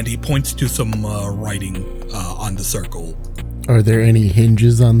 And he points to some writing on the circle. Are there any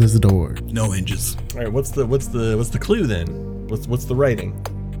hinges on this door? No hinges. All right, what's the clue then? What's the writing?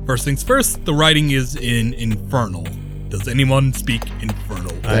 First things first, the writing is in Infernal. Does anyone speak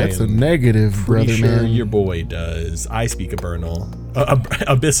Infernal? That's a negative, brother, Pretty sure man. your boy does. I speak Abernal.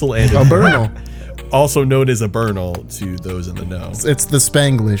 Abyssal and Abernal. Also known as Abernal to those in the know. It's the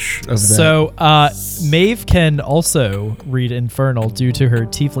Spanglish of that. So, Maeve can also read Infernal due to her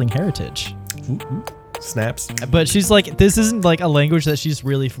tiefling heritage. Snaps. But she's like, this isn't like a language that she's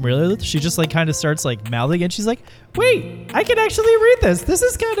really familiar with. She just like kind of starts like mouthing and she's like, wait, I can actually read this. This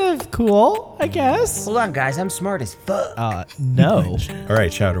is kind of cool, I guess. Hold on, guys. I'm smart as fuck. No. All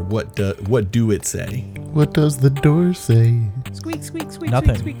right, Chowder. What do it say? What does the door say? Squeak, squeak, squeak,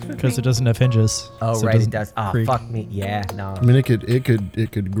 Nothing, squeak, squeak, because it squeak. doesn't have hinges. Oh, so right, it doesn't does. Oh, creak. fuck me. Yeah, no. I mean, it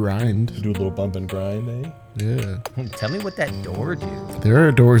could grind. Do a little bump and grind, eh? Yeah. Tell me what that door do. There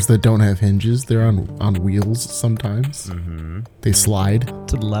are doors that don't have hinges. They're on wheels sometimes. Mm-hmm. They slide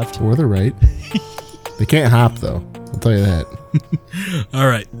To the left. or the right. They can't hop though. I'll tell you that. All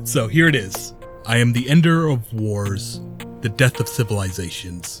right, so here it is. I am the ender of wars, the death of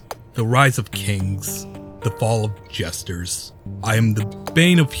civilizations, the rise of kings, the fall of jesters. I am the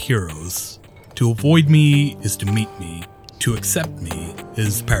bane of heroes. To avoid me is to meet me. To accept me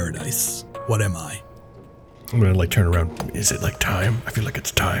is paradise. What am I? I'm gonna like turn around. Is it like time? I feel like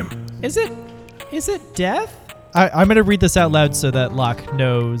it's time. Is it death? I'm going to read this out loud so that Locke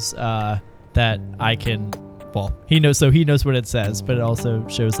knows that I can, well, he knows what it says, but it also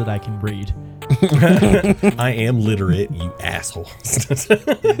shows that I can read. I am literate, you asshole.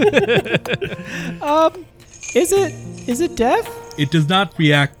 Is it death? It does not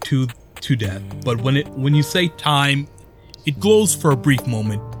react to death, but when you say time, it glows for a brief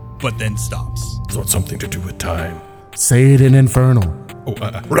moment, but then stops. So it's something to do with time. Say it in Infernal.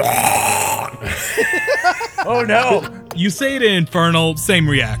 Oh, no. You say it in Infernal, same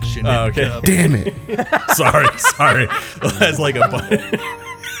reaction. Oh, okay. Damn it. sorry. That's like a button.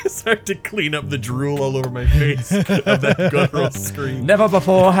 Start to clean up the drool all over my face of that guttural scream. Never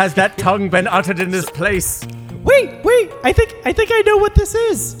before has that tongue been uttered in this place. Wait! I think I know what this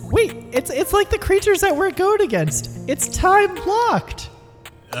is. Wait, it's like the creatures that we're going against. It's time locked.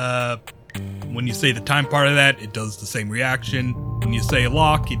 When you say the time part of that, it does the same reaction. When you say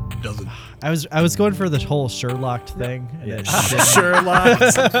lock, it doesn't. I was going for the whole Sherlock thing. And then Sherlock.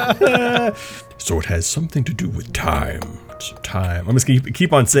 So it has something to do with time. So time. I'm just gonna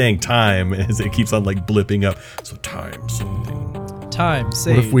keep on saying time as it keeps on like blipping up. So time something. Time,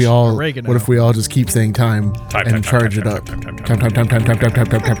 sage, What if we all? oregano. What if we all just keep saying time and charge it up? Time.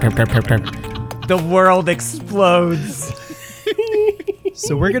 The world explodes.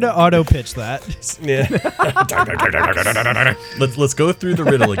 So we're gonna auto pitch that. Yeah. Let's go through the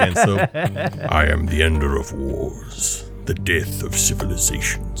riddle again. So I am the ender of wars, the death of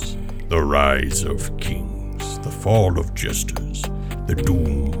civilizations, the rise of kings, the fall of jesters, the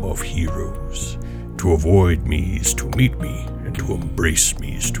doom of heroes. To avoid me is to meet me, and to embrace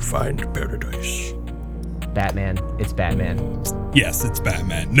me is to find paradise. Batman. It's Batman. Yes, it's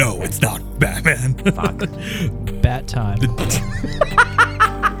Batman. No, it's not Batman. Fuck. Bat time.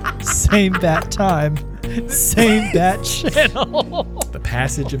 Same bat time. Same bat channel. The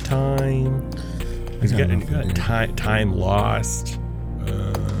passage of time. You got time lost.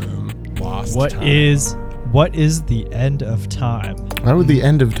 Lost. What time. is the end of time? Why would the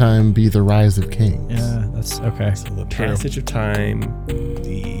end of time be the rise of kings? Yeah, that's okay. So the passage of time,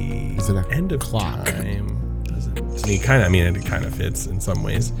 the Is it a end of clock? time doesn't. It kind of fits in some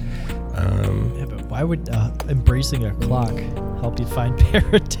ways. Yeah, but why would embracing a clock help you find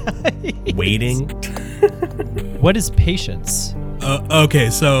paradise? Waiting. What is patience? Okay,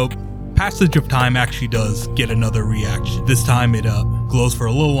 so passage of time actually does get another reaction. This time it glows for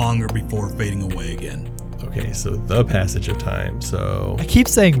a little longer before fading away again. Okay, so the passage of time. So I keep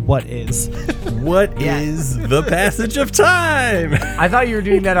saying what is. what is the passage of time? I thought you were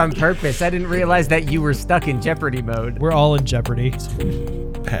doing that on purpose. I didn't realize that you were stuck in Jeopardy mode. We're all in jeopardy.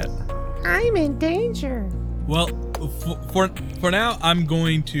 Pat. I'm in danger. Well, for now, I'm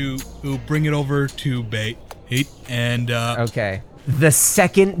going to bring it over to Bait, and Okay. The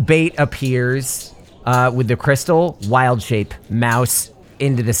second Bait appears with the crystal, wild shape, mouse,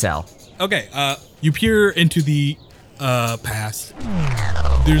 into the cell. okay, you peer into the passed.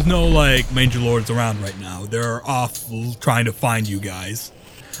 There's no, Major Lords around right now. They're off trying to find you guys.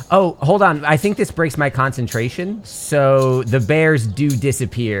 Oh, hold on. I think this breaks my concentration. So the bears do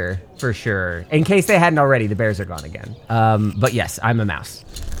disappear for sure. In case they hadn't already, the bears are gone again. But yes, I'm a mouse.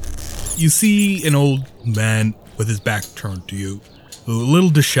 You see an old man with his back turned to you, a little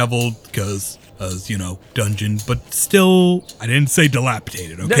disheveled because, dungeon, but still, I didn't say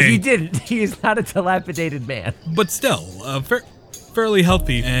dilapidated, okay? No, you didn't. He is not a dilapidated man. But still, fairly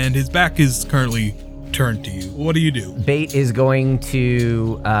healthy, and his back is currently turned to you. What do you do? Bait is going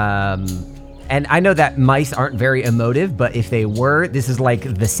to, and I know that mice aren't very emotive, but if they were, this is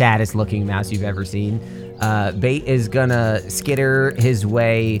like the saddest looking mouse you've ever seen. Bait is gonna skitter his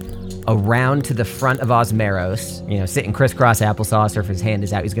way around to the front of Osmeros, sitting crisscross applesauce, or if his hand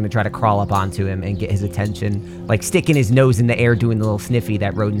is out, he's gonna try to crawl up onto him and get his attention, like sticking his nose in the air, doing the little sniffy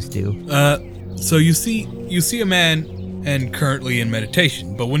that rodents do. So you see a man and currently in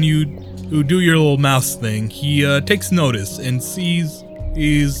meditation, but when you do your little mouse thing, he takes notice and sees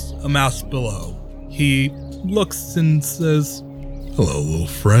a mouse below. He looks and says, "Hello, little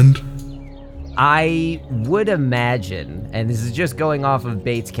friend." I would imagine, and this is just going off of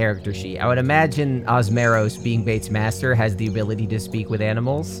Bait's character sheet, I would imagine Osmeros, being Bait's master, has the ability to speak with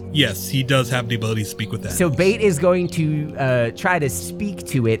animals. Yes, he does have the ability to speak with animals. So Bait is going to try to speak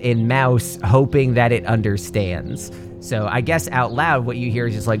to it in mouse, hoping that it understands. So I guess out loud, what you hear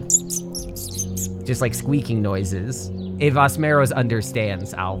is just like squeaking noises. If Osmeros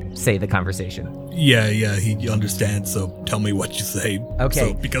understands, I'll say the conversation. Yeah, he understands, so tell me what you say.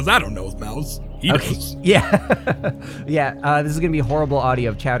 Okay. Because I don't know his mouse. He knows. Yeah. Yeah, this is going to be horrible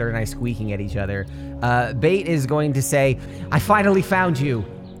audio of Chowder and I squeaking at each other. Bait is going to say, "I finally found you.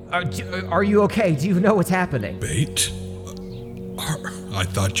 Are you okay? Do you know what's happening?" Bait? I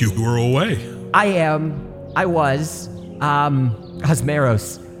thought you were away. I am. I was.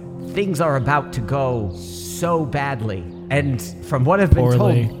 Osmeros, things are about to go so badly. And from what I've been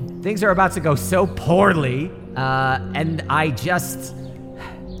told, things are about to go so poorly. And I just...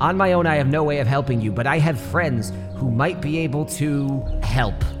 On my own, I have no way of helping you, but I have friends who might be able to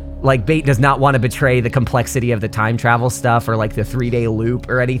help. Like, Bait does not want to betray the complexity of the time travel stuff or, like, the 3-day loop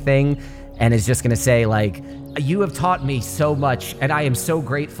or anything, and is just going to say, like, "You have taught me so much, and I am so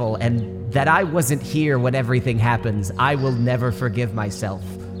grateful, and that I wasn't here when everything happens, I will never forgive myself."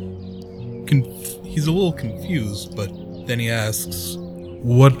 He's a little confused, but then he asks,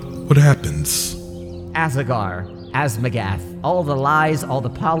 What happens? Asmagath, all the lies, all the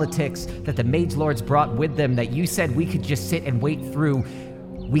politics that the Mage Lords brought with them that you said we could just sit and wait through,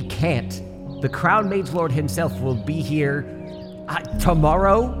 we can't. The Crown Mage Lord himself will be here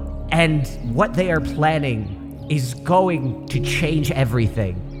tomorrow, and what they are planning is going to change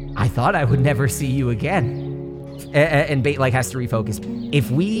everything. I thought I would never see you again. And Bait has to refocus.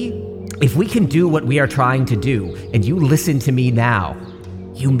 If we can do what we are trying to do, and you listen to me now,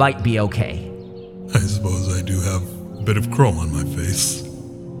 you might be okay. I suppose I do have a bit of chrome on my face.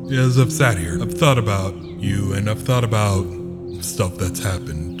 As I've sat here, I've thought about you, and I've thought about stuff that's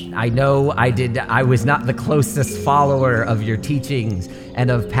happened. I know I was not the closest follower of your teachings and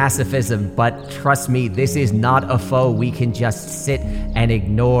of pacifism, but trust me, this is not a foe we can just sit and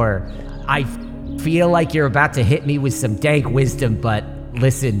ignore. I feel like you're about to hit me with some dank wisdom, but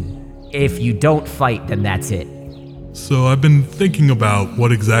listen, if you don't fight, then that's it. So I've been thinking about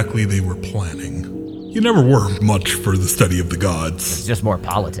what exactly they were planning. You never were much for the study of the gods. It's just more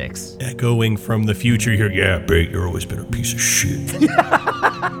politics. Echoing from the future here, yeah, Bait, you've always been a piece of shit.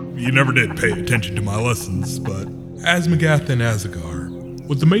 You never did pay attention to my lessons, but Asmagath and Azagar,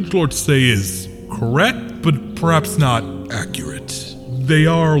 what the Mage Lords say is correct, but perhaps not accurate. They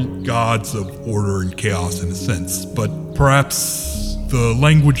are gods of order and chaos in a sense, but perhaps the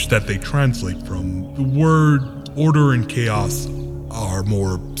language that they translate from, the word order and chaos are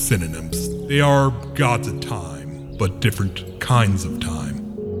more synonyms. They are gods of time, but different kinds of time.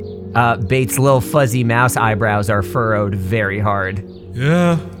 Bait's little fuzzy mouse eyebrows are furrowed very hard.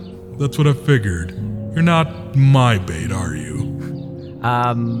 Yeah, that's what I figured. You're not my Bait, are you?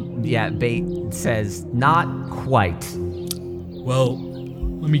 Yeah, Bait says, not quite. Well,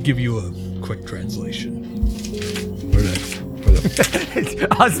 let me give you a quick translation.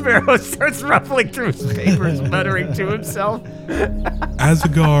 Osmero starts ruffling through his papers, muttering to himself.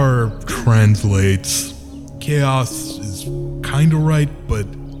 Azagar translates chaos is kind of right, but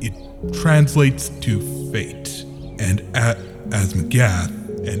it translates to fate. And Asmagath,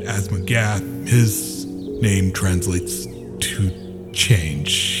 his name translates to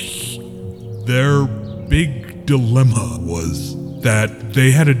change. Their big dilemma was that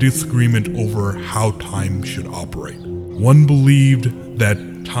they had a disagreement over how time should operate. One believed that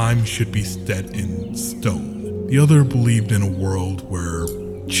time should be set in stone. The other believed in a world where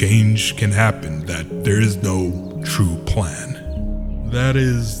change can happen, that there is no true plan. That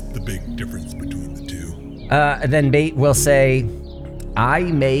is the big difference between the two. Then Bait will say, I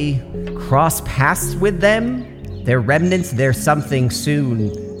may cross paths with them. They're remnants, they're something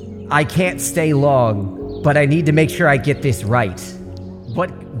soon. I can't stay long, but I need to make sure I get this right.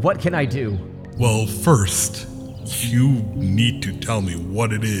 What can I do? Well, first, you need to tell me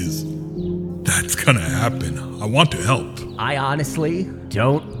what it is that's gonna happen. I want to help. I honestly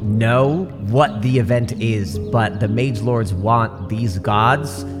don't know what the event is, but the Mage Lords want these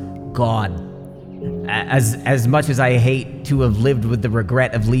gods gone. As much as I hate to have lived with the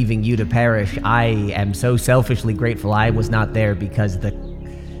regret of leaving you to perish, I am so selfishly grateful I was not there, because the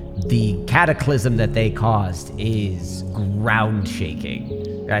cataclysm that they caused is ground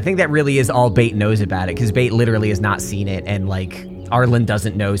shaking. I think that really is all Bait knows about it, because Bait literally has not seen it, and like Arlen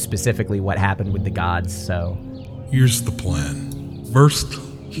doesn't know specifically what happened with the gods, so. Here's the plan. First,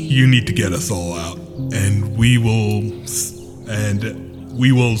 you need to get us all out, and we will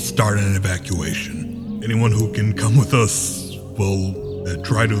start an evacuation. Anyone who can come with us will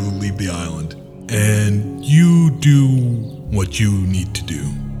try to leave the island, and you do what you need to do.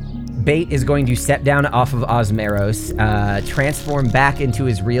 Bait is going to step down off of Osmeros, transform back into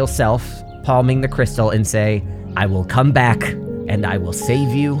his real self, palming the crystal, and say, I will come back and I will save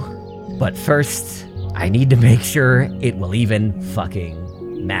you, but first, I need to make sure it will even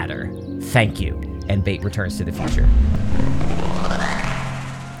fucking matter. Thank you. And Bait returns to the future.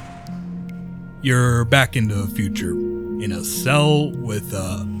 You're back in the future, in a cell with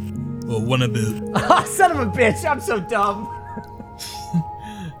one of the... Oh, son of a bitch, I'm so dumb.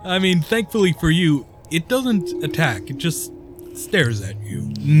 I mean, thankfully for you, it doesn't attack, it just stares at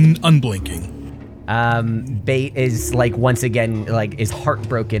you, unblinking. Bait is like once again is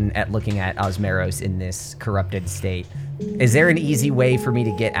heartbroken at looking at Osmeros in this corrupted state. Is there an easy way for me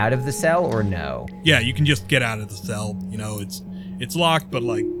to get out of the cell or no? Yeah, you can just get out of the cell. You know, it's locked, but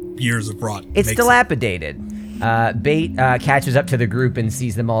like years of rot. It's dilapidated. Bait catches up to the group and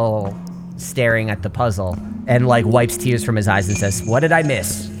sees them all staring at the puzzle and like wipes tears from his eyes and says, "What did I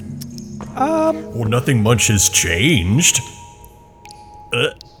miss?" Well, nothing much has changed.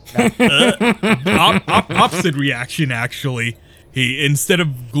 Opposite reaction, actually. Instead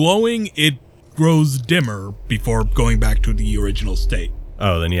of glowing, it grows dimmer before going back to the original state.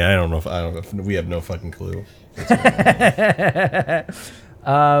 Oh, then yeah, I don't know if we have no fucking clue. The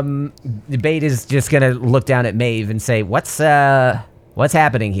Bait is just gonna look down at Maeve and say, What's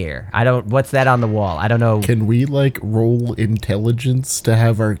happening here? What's that on the wall? I don't know. Can we like roll intelligence to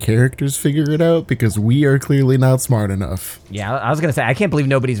have our characters figure it out? Because we are clearly not smart enough. Yeah, I was gonna say, I can't believe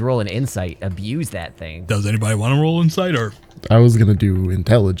nobody's rolling insight. Abuse that thing. Does anybody want to roll insight or? I was gonna do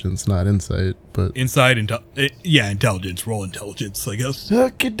intelligence, not insight, but. Intelligence. Roll intelligence, I guess.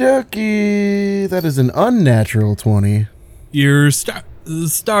 Okie dokie. That is an unnatural 20. You're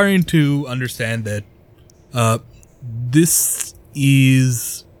starting to understand that this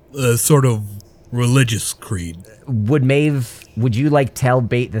is a sort of religious creed. Would you like tell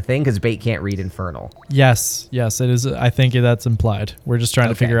Bait the thing? Because Bait can't read Infernal. Yes, it is. I think that's implied. We're just trying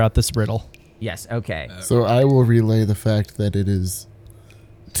to figure out this riddle. Yes, okay. So I will relay the fact that it is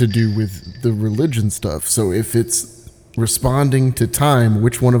to do with the religion stuff. So if it's responding to time,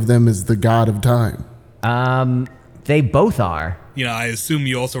 which one of them is the god of time? They both are. You know, I assume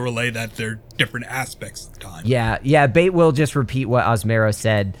you also relay that they're different aspects of time. Yeah, Bait will just repeat what Osmero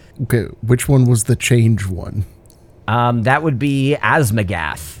said. Okay, which one was the change one? That would be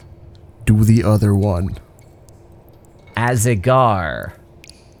Asmagath. Do the other one. Azagar.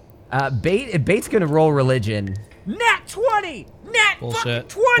 Bait's gonna roll religion. Nat 20! Nat fucking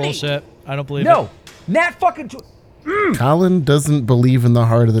 20! Bullshit. I don't believe it. No! Nat fucking 20! Colin doesn't believe in the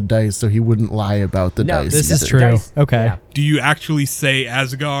heart of the dice, so he wouldn't lie about the dice. This is true. Dice. Okay. Yeah. Do you actually say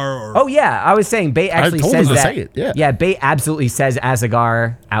Azagar or? Oh yeah, I was saying Bait actually I told says him to that. say it, yeah. Yeah, Bait absolutely says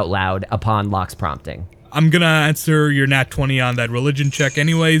Azagar out loud upon Locke's prompting. I'm gonna answer your nat 20 on that religion check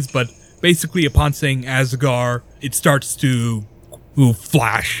anyways, but basically upon saying Azagar, it starts to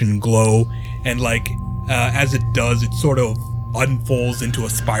flash and glow, and like as it does, it sort of unfolds into a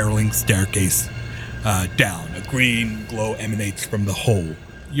spiraling staircase down. A green glow emanates from the hole.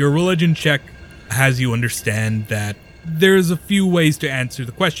 Your religion check has you understand that there's a few ways to answer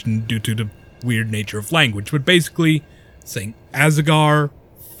the question due to the weird nature of language, but basically saying Azagar,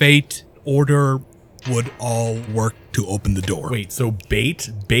 fate, order would all work to open the door. Wait, so Bait,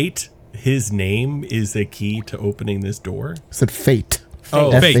 his name is a key to opening this door? I said fate.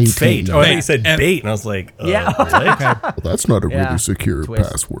 Oh, F-A-T. fate. Oh, I thought you said bait, and I was like, Yeah. what? Well, that's not a Yeah. really secure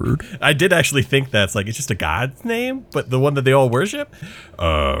Twist. password. I did actually think that's like, it's just a god's name, but the one that they all worship?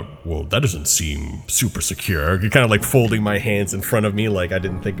 Well, that doesn't seem super secure. You're kind of like folding my hands in front of me like I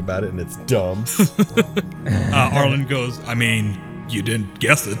didn't think about it, and it's dumb. Arlen goes, I mean, you didn't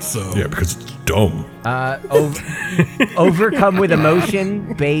guess it, so. Yeah, because it's dumb. Overcome with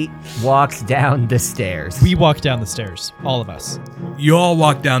emotion, Bait walks down the stairs. We walk down the stairs, all of us. You all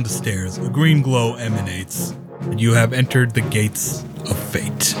walk down the stairs. A green glow emanates, and you have entered the gates of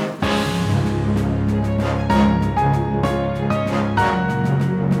fate.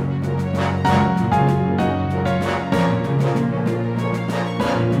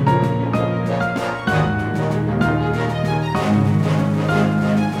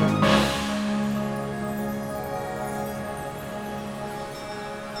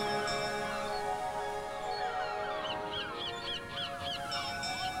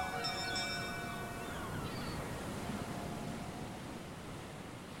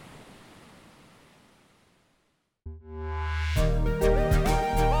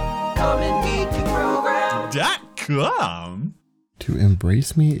 .com. To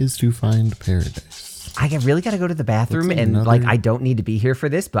embrace me is to find paradise. I really got to go to the bathroom, What's and another- like I don't need to be here for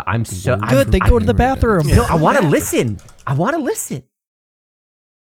this, but I'm so Good, they go to the bathroom. No, I want to listen. I want to listen.